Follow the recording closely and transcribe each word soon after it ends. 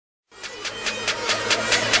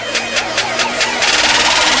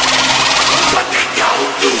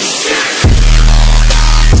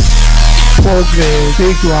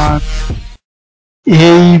progress.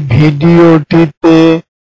 এই ভিডিওটিতে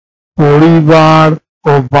পরিবার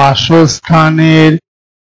ও বাসস্থানের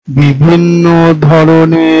বিভিন্ন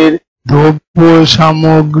ধরনের দ্রব্য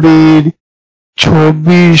সামগ্রীর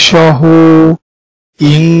ছবি সহ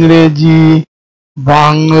ইংরেজি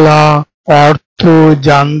বাংলা অর্থ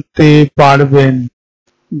জানতে পারবেন।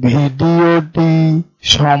 ভিডিওটি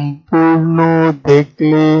সম্পূর্ণ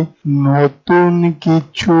দেখলে নতুন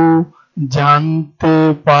কিছু জানতে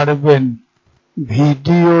পারবেন।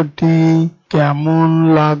 ভিডিওটি কেমন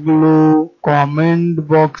লাগলো কমেন্ট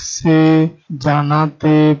বক্সে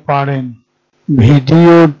জানাতে পারেন।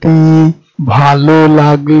 ভিডিওটি ভালো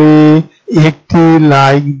লাগলে একটি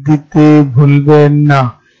লাইক দিতে ভুলবেন না।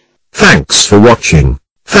 Thanks for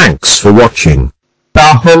watching.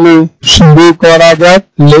 তাহলে শুরু করা যাক।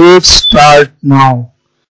 Let's start now.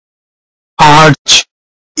 Arch,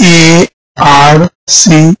 A-R-C-H,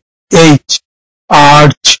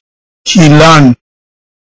 arch, খিলান।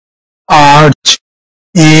 Arch,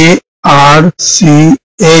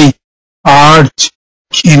 A-R-C-H, arch,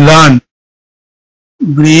 খিলান।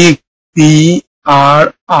 Brick,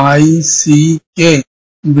 B-R-I-C-K,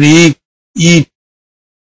 brick, ইট।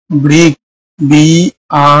 Brick,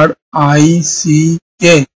 B-R-I-C-K,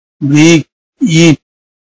 brick, ইট।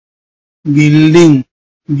 Building,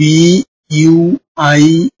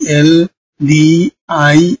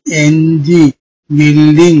 B-U-I-L-D-I-N-G,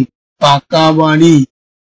 building, পাকা বাড়ি।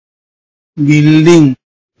 Building,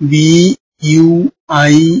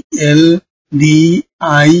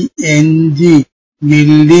 B-U-I-L-D-I-N-G,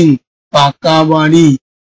 building, পাকা বাড়ি।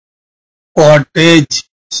 Cottage,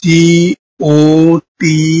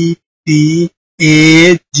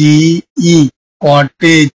 C-O-T-T-A-G-E,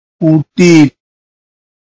 cottage, কুটির।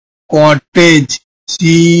 Cottage,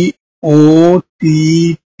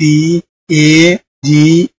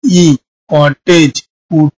 C-O-T-T-A-G-E, cottage,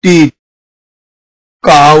 কুটির।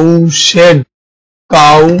 Cow shed,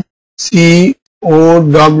 cow,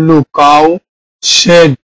 C-O-W, cow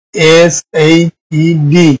shed,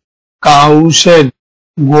 S-H-E-D, cow shed,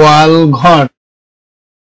 গোয়াল ঘর।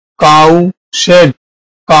 Cow shed,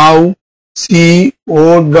 cow,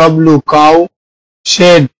 C-O-W, cow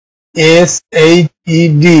shed,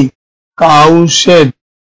 S-H-E-D, cow shed,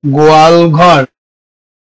 গোয়াল ঘর।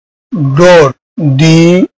 Door,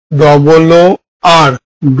 D-O-O-R,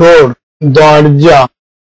 door, দরজা।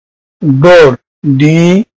 Door,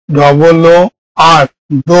 D-O-O-R,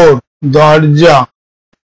 door, দরজা।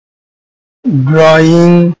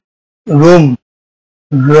 Drawing room,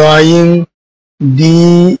 drawing,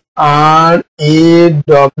 D-R-A-W-I-N-G,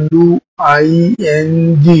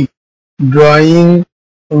 drawing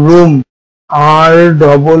room,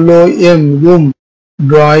 R-O-O-M, room,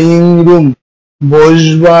 drawing room,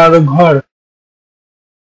 বসবার ঘর।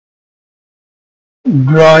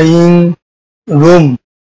 Drawing room,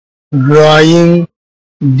 drawing,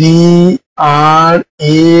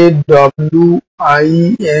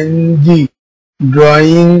 D-R-A-W-I-N-G,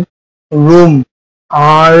 drawing room,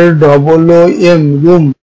 R-O-O-M, room,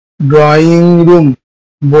 drawing room,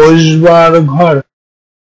 বসবার ঘর।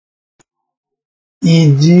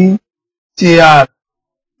 Easy chair,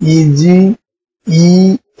 easy,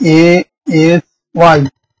 E-A-S-Y,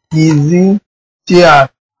 easy chair,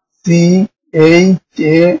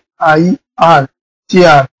 C-H-A-I-R,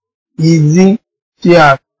 chair, easy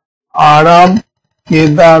chair, আরাম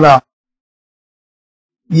কেদারা।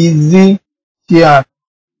 Easy chair,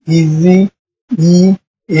 easy,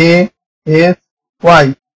 E-A-S-Y,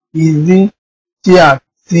 easy chair,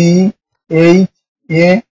 C-H-A-I-R,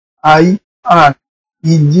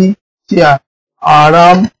 easy chair,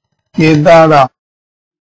 আরাম কেদারা।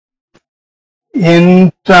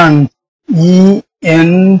 Entrance,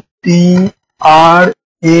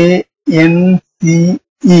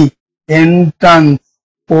 E-N-T-R-A-N-C-E, entrance,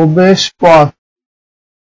 প্রবেশ পথ।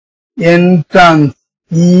 Entrance,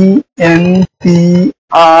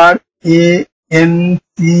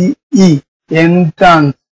 E-N-T-R-A-N-C-E,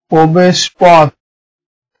 entrance, প্রবেশ পথ।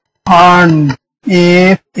 Farm,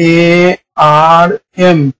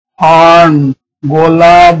 F-A-R-M, farm,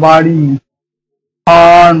 গোলা বাড়ি।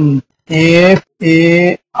 Farm,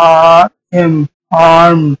 F-A-R-M,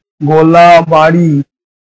 farm, গোলা বাড়ি।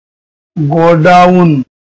 Godown,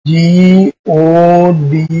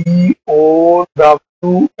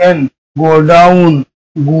 G-O-D-O-W-N, godown,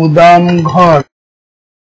 গুদাম ঘর।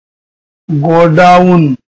 Godown,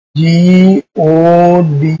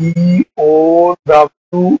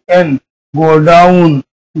 G-O-D-O-W-N, godown,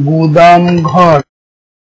 গুদাম ঘর।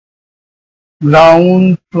 Ground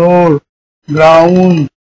floor, ground,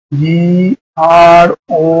 G-R-O-U-N-D,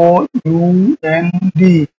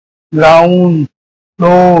 ground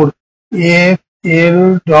floor,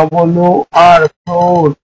 FLOOR,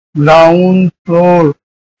 floor, ground floor,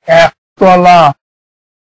 একতলা,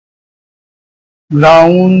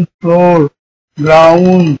 ground floor,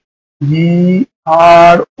 ground, GROUND,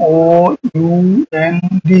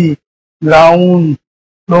 ground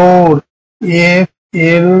floor,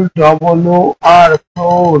 FLOOR,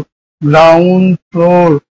 floor, ground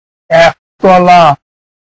floor, একতলা,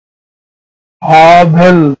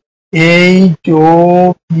 hovel,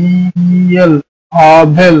 HOVEL,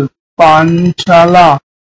 hovel, পানশালা,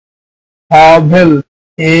 hovel,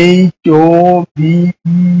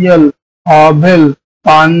 HOVEL, hovel,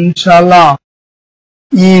 পানশালা,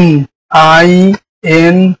 in,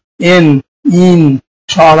 INN, in,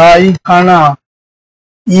 সরাইখানা,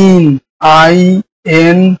 in,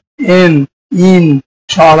 INN, in,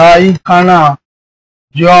 সরাইখানা,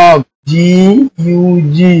 jug,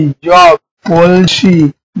 GUG, jug, কলসি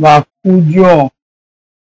বা কুজো,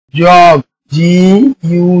 jug,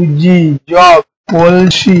 GUG, jug,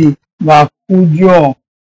 কলসি বা কুজো।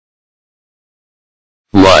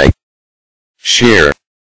 Like, share,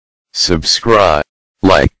 subscribe,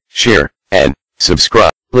 like, share, and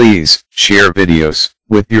subscribe. Please share videos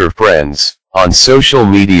with your friends on social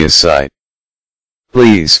media site.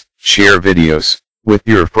 Please share videos with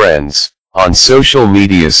your friends on social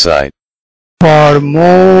media site. For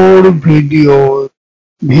more videos,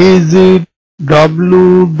 visit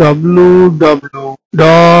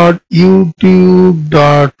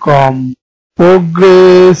www.youtube.com.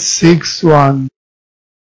 Progress 61.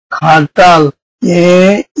 খাটাল,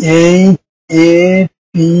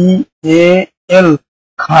 KHATAL,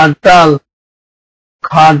 খাটাল,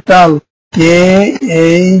 খাটাল,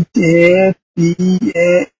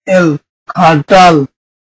 KHATAL, খাটাল,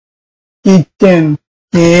 kitchen,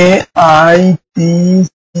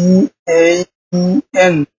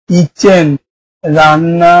 KITCHEN, kitchen,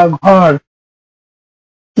 রান্নাঘর,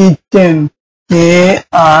 kitchen,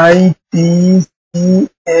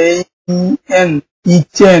 KITCHEN,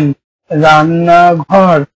 kitchen,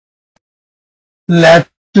 রান্নাঘর,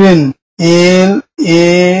 latrine,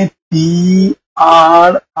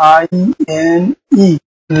 LATRINE,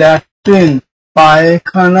 latrine,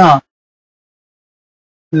 পায়খানা,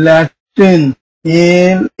 latrine,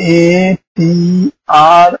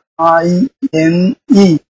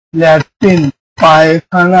 LATRINE, latrine,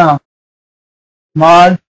 পায়খানা,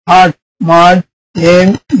 মাড হাট, মাড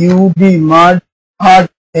MUD, মাড হাট,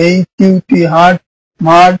 HUT, হাট,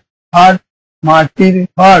 মাড হাট, মাটির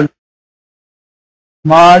ঘর,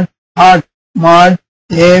 মাড হাট, মাড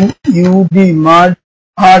MUD, মাড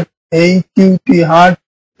হাট, HUT, হাট,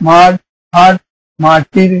 মাড হাট,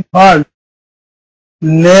 মাটির ঘর,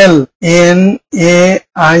 নেল,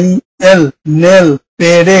 NAIL, নেল,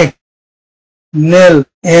 পেরেক, নেল,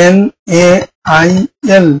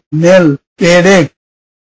 NAIL, নেল, পেরেক,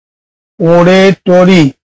 ওরেটরি,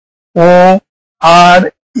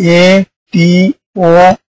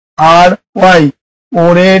 ORATORY,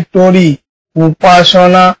 ওরেটরি,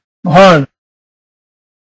 উপাসনা ঘর,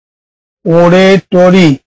 ওরেটরি,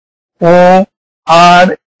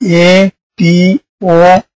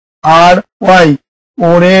 ORATORY,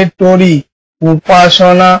 ওরেটরি,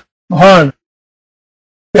 উপাসনা ঘর,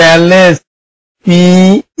 প্যালেস,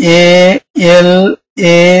 PALACE,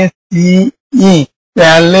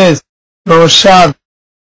 প্যালেস, প্রসাদ,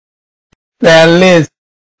 প্যালেস,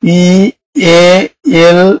 PALACE,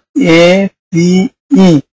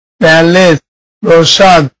 প্যালেস,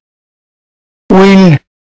 প্রসাদ, কুইল্ট,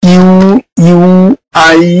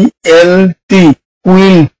 QUILT,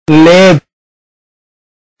 কুইল্ট, লেপ,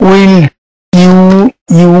 কুইল্ট,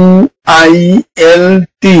 QUILT,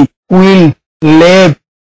 কুইল্ট, লেপ,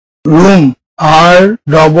 রুম,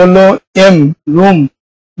 ROOM, রুম,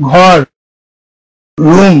 ঘর,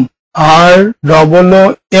 রুম,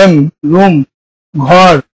 ROOM, রুম,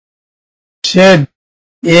 ঘর, শেড,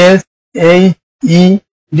 SHED,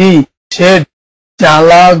 শেড,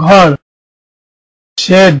 চালা ঘর,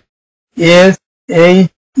 শেড, SHED,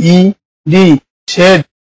 শেড,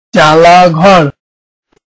 চালা ঘর,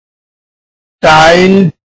 টাইল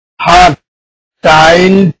হাট,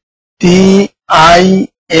 টাইল,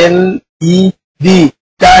 TILED,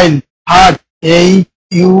 টাইল হাট,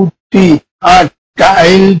 HUT, হাট,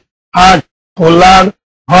 টাইল হাট, খোলার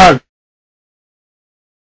ঘর,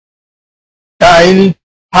 টাইল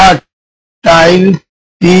হাট, টাইল,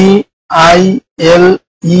 TILED,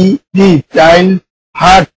 টাইল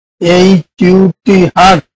হাট, HUT,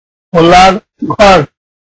 হাট, খোলার ঘর,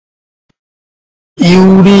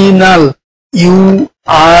 urinal,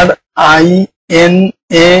 URINAL,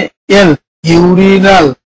 urinal,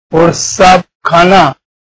 প্রস্রাবখানা,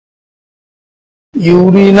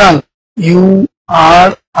 urinal,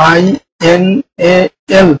 urinal,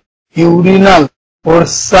 urinal,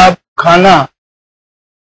 প্রস্রাবখানা,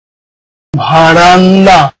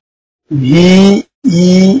 ভারান্দা,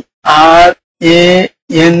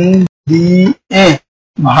 varanda,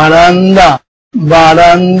 ভারান্দা,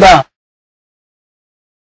 বারান্দা,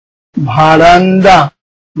 ভারান্দা,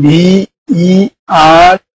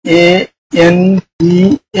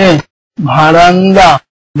 veranda, ভারান্দা,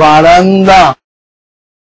 বারান্দা,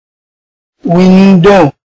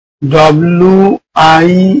 window,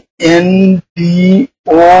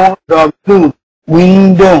 window,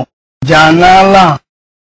 window, জানালা,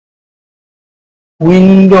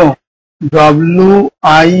 window,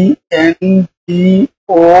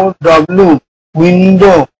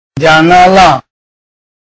 window, জানালা,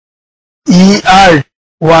 yard,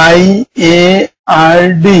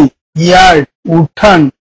 yard,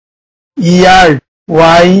 উঠান, yard,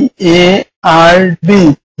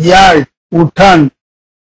 yard, উঠান।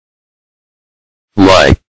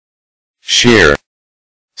 Like, share,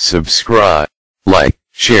 subscribe, like,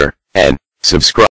 share, and subscribe.